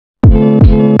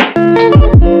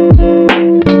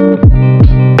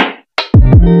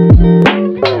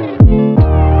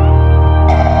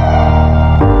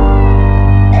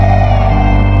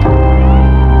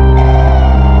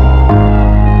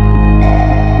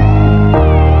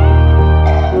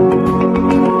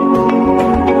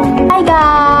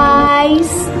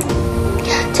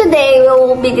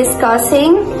be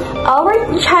discussing our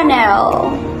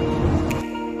channel.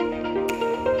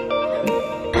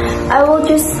 I will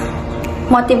just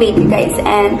motivate you guys,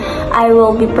 and I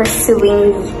will be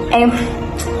pursuing,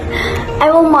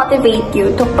 I will motivate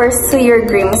you to pursue your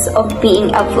dreams of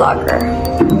being a vlogger.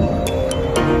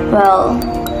 Well,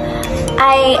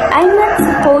 I'm not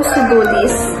supposed to do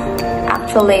this,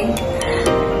 actually.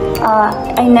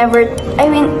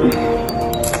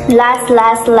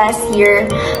 Last year,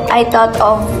 I thought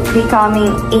of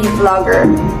becoming a vlogger.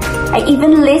 I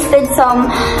even listed some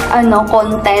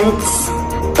contents,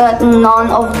 but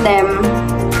none of them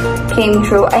came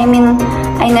true. I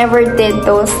never did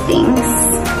those things,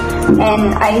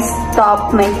 and I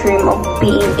stopped my dream of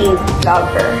being a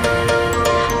vlogger.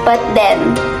 But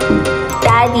then,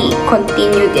 Daddy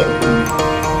continued it.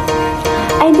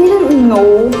 I didn't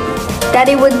know that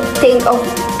I would think of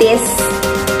this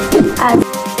as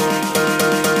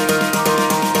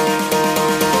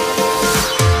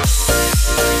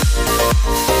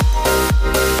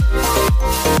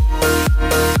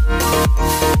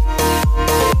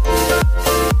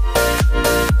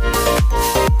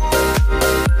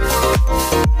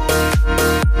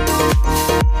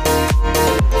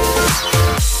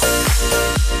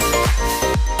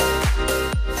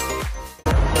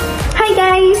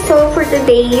So for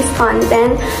today's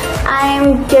content,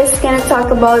 I'm just gonna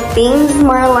talk about things.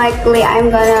 More likely,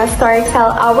 I'm gonna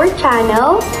tell our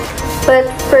channel. But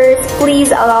first,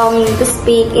 please allow me to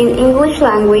speak in English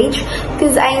language,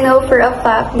 because I know for a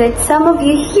fact that some of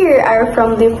you here are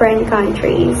from different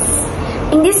countries.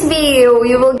 In this video,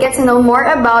 you will get to know more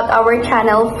about our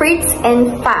channel,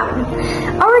 FritzAndFam.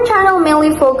 Our channel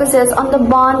mainly focuses on the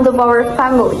bond of our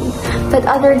family. But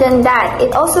other than that,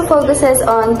 it also focuses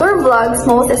on tour vlogs,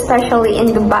 most especially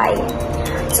in Dubai.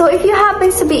 So if you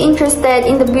happen to be interested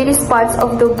in the beauty spots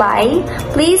of Dubai,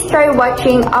 please try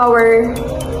watching our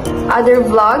other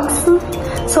vlogs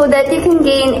so that you can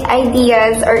gain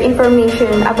ideas or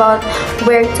information about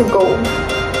where to go.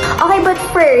 Okay, but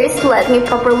first, let me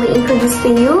properly introduce to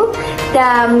you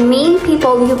the main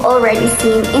people you've already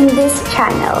seen in this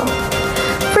channel.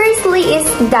 Firstly is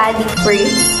Daddy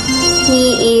Fritz.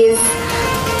 He is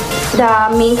the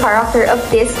main character of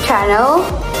this channel,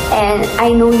 and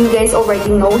I know you guys already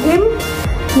know him.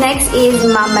 Next is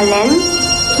Mama Len.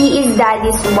 He is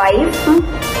Daddy's wife,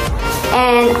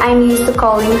 and I'm used to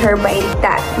calling her by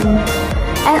that.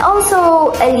 And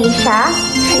also Alicia,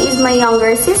 she is my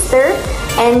younger sister.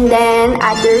 And then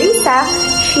Teresa,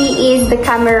 she is the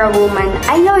camera woman.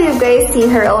 I know you guys seen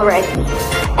her already.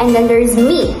 And then there's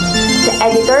me, the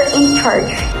editor in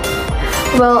charge.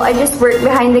 Well, I just work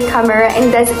behind the camera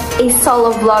and does a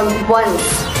solo vlog once.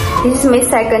 This is my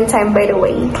second time, by the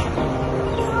way.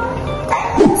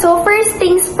 So first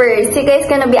things first, you guys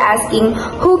gonna be asking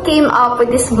who came up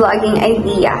with this vlogging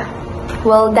idea.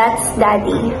 Well, that's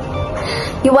Daddy.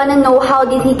 You wanna know how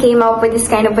did he came up with this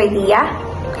kind of idea?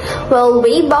 Well,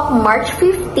 way back March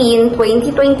 15,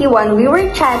 2021, we were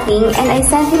chatting and I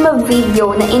sent him a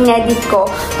video na inedit ko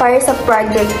para sa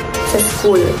project sa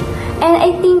school. And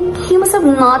I think he must have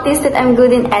noticed that I'm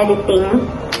good in editing.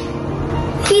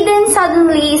 He then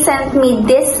suddenly sent me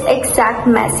this exact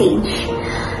message.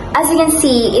 As you can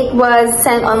see, it was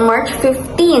sent on March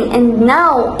 15 and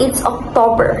now it's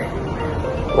October.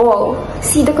 Wow,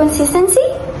 see the consistency?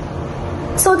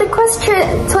 So the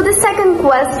second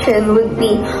question would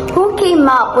be, who came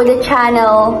up with a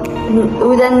channel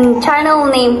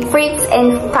named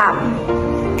FritzAndFam?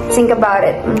 Think about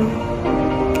it.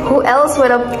 Who else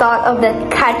would have thought of that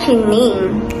catchy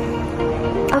name?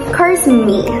 Of course,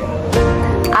 me.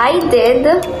 I did.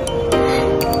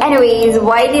 Anyways,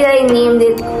 why did I name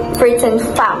it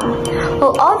FritzAndFam?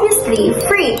 Well, obviously,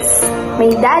 Fritz, my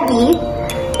daddy,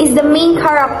 is the main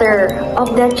character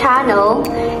of the channel,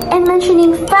 and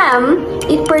mentioning fam,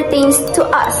 it pertains to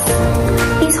us,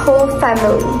 his whole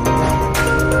family.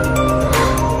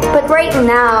 But right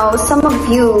now, some of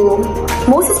you,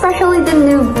 most especially the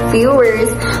new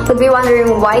viewers, would be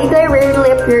wondering why do I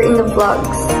rarely appear in the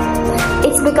vlogs.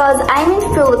 It's because I'm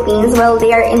in Philippines while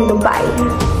they are in Dubai.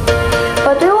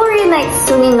 But we will reunite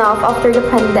soon enough after the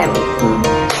pandemic.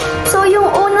 So yung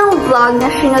unang vlog na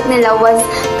sinot nila was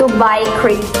Dubai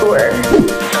Crate Tour.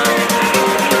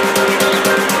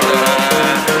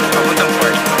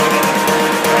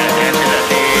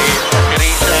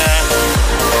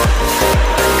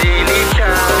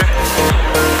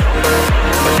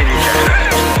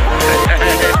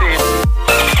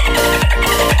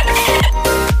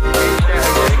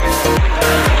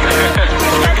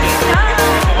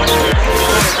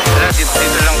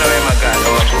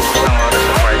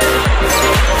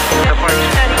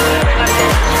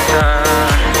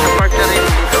 Sa park na rin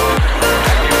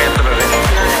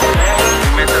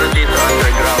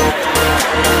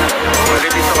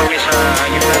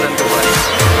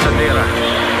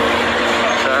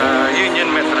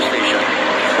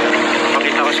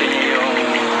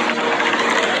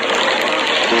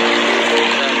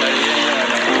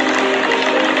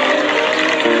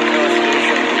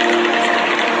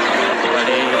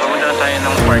na tayo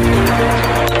ng part 2.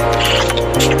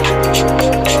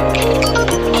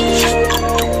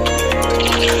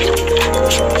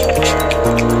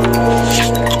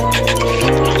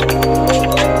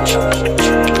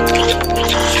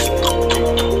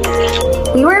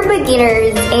 We were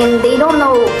beginners and they don't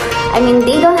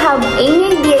have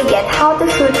any idea yet how to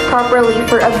shoot properly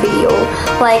for a video.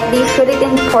 Like, they shoot it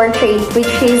in portrait,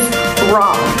 which is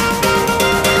wrong.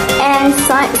 And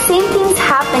same things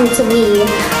happened to me.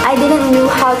 I didn't know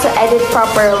how to edit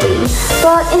properly.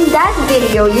 But in that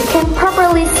video, you can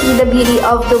properly see the beauty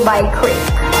of Dubai Creek.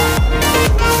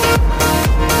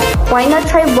 Why not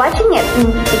try watching it?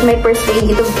 It might persuade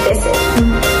you to visit.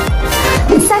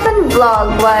 The second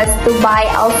vlog was Dubai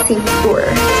Al-Sif Tour.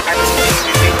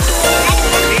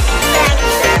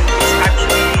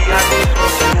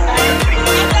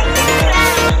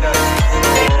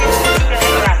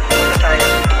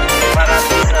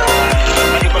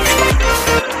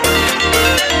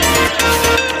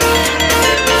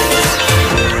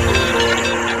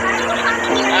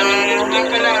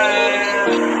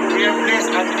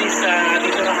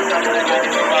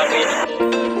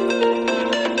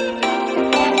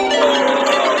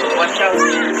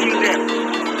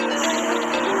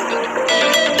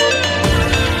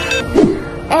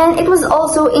 And it was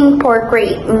also in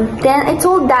portrait. Then I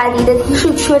told Daddy that he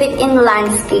should shoot it in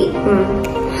landscape,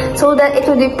 so that it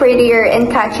would be prettier and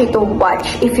catchy to watch,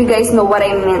 if you guys know what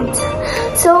I meant.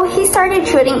 So he started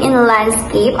shooting in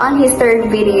landscape on his third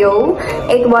video.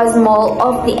 It was Mall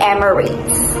of the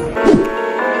Emirates.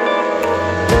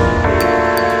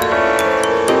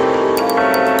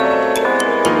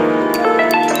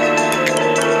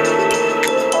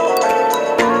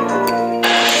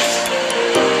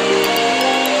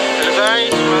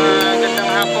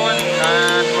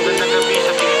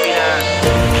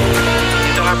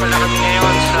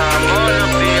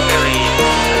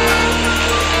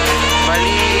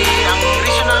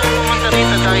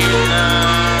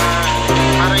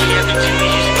 Parañaque si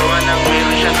Mrs. gawa ng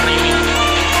meron siyang training.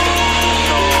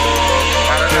 So,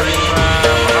 para na rin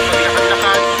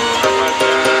makapaglakad-lakad,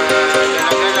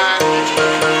 makapag-galagalan,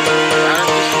 para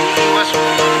gusto iwas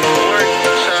bored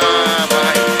sa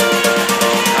bahay.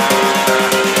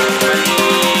 Bali,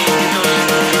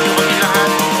 dito kami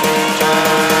lahat.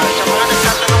 Sa mga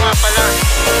nagtatanong nga pala,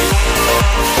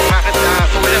 yung bakit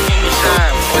kulang yung isa,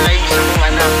 wala yung isa kong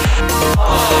anak.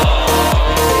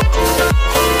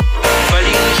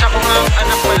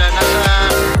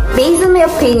 Based on my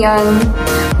opinion,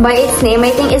 by its name, I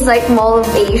think it's like Mall of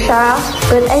Asia,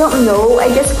 but I don't know.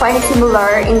 I just find it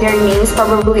similar in their names,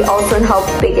 probably also in how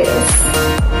big it is.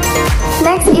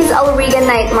 Next is Alriga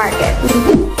Night Market.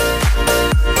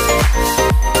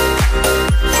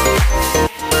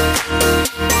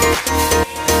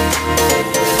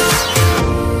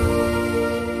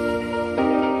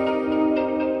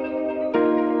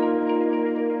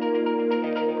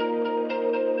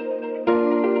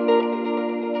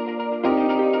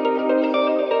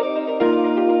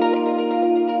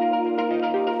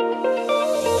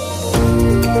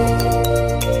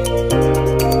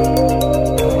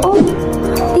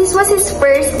 His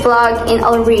first vlog in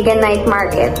Alriga Night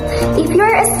Market. If you're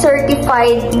a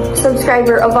certified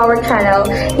subscriber of our channel,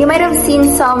 you might have seen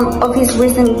some of his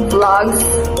recent vlogs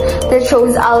that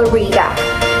shows Alriga.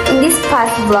 In this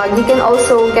past vlog, you can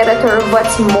also get a tour of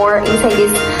what's more inside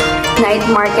this night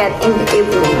market in the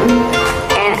evening.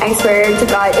 And I swear to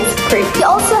God, it's pretty. He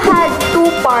also had 2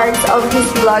 parts of his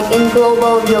vlog in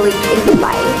Global Village in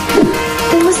Dubai.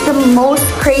 It was the most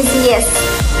craziest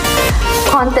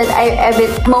content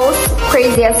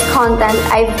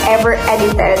I've ever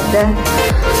edited,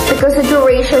 because the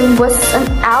duration was an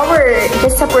hour,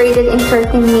 just separated in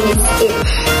 13 minutes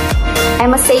each. I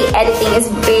must say, editing is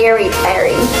very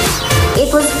tiring.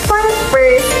 It was fun at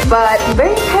first, but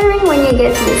very tiring when you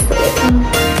get used to it.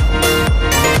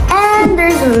 And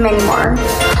there's many more.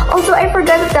 Also, I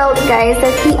forgot to tell you guys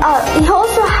that he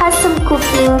also has some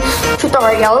cooking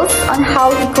tutorials on how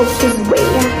he cooks his way.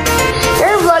 There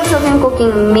are vlogs of him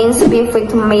cooking mince beef with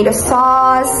tomato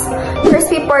sauce,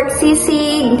 crispy pork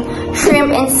sisig, shrimp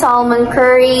and salmon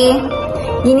curry,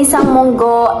 Ginisang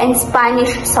Munggo, and Spanish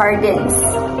sardines.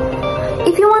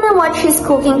 If you want to watch his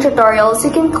cooking tutorials, you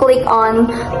can click on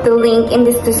the link in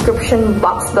this description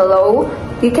box below.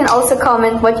 You can also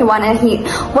comment what you want him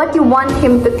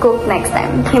to cook next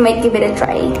time. He might give it a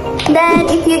try. Then,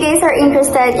 if you guys are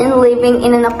interested in living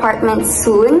in an apartment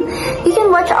soon, you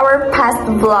can watch our past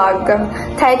vlog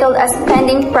titled as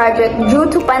Pending Project Due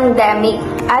to Pandemic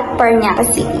at Parañaque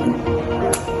City.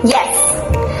 Yes!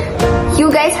 You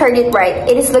guys heard it right.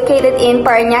 It is located in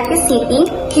Parañaque City,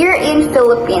 here in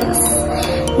Philippines.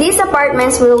 These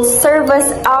apartments will serve as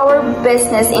our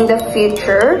business in the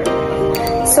future.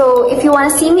 So if you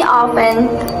want to see me often,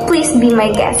 please be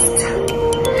my guest.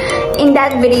 In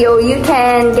that video, you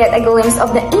can get a glimpse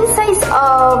of the insides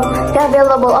of the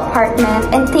available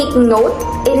apartment, and take note,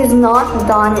 it is not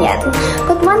done yet.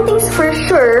 But one thing's for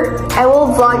sure, I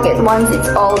will vlog it once it's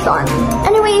all done.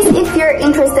 Anyways, if you're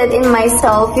interested in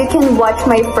myself, you can watch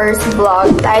my first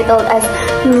vlog titled as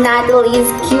Nathalie's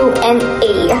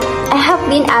Q&A. I have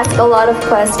been asked a lot of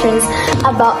questions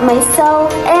about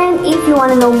myself, and if you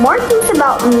want to know more things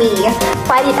about me,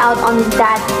 find it out on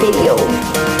that video.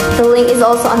 The link is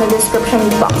also on the description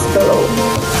box below.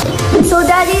 So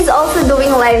Daddy is also doing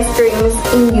live streams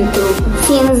in YouTube.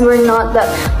 Since we're not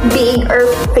that big or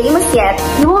famous yet,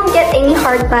 you won't get any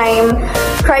hard time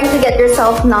trying to get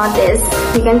yourself noticed.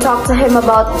 You can talk to him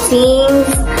about things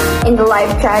in the live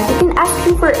chat. You can ask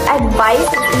him for advice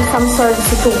in some sort of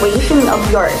situation of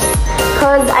yours.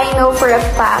 Because I know for a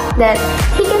fact that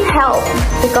he can help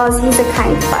because he's a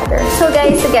kind father. So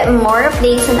guys, to get more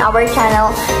updates on our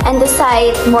channel and to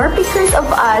sight more pictures of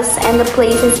us and the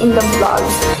places in the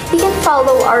vlogs, you can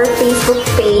follow our Facebook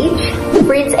page,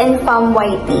 FritzAndFam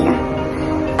YT.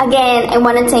 Again, I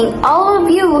want to thank all of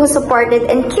you who supported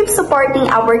and keep supporting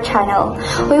our channel.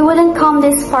 We wouldn't come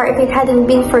this far if it hadn't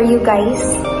been for you guys.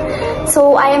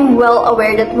 So I am well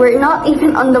aware that we're not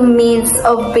even on the midst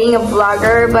of being a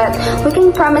vlogger, but we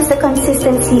can promise the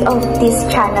consistency of this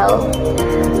channel.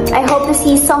 I hope to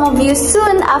see some of you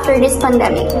soon after this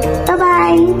pandemic.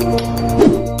 Bye-bye!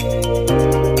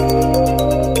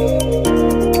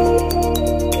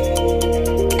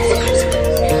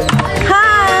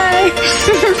 Hi!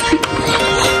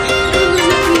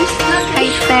 Hi,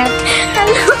 Steph.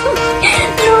 Hello.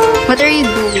 No. What are you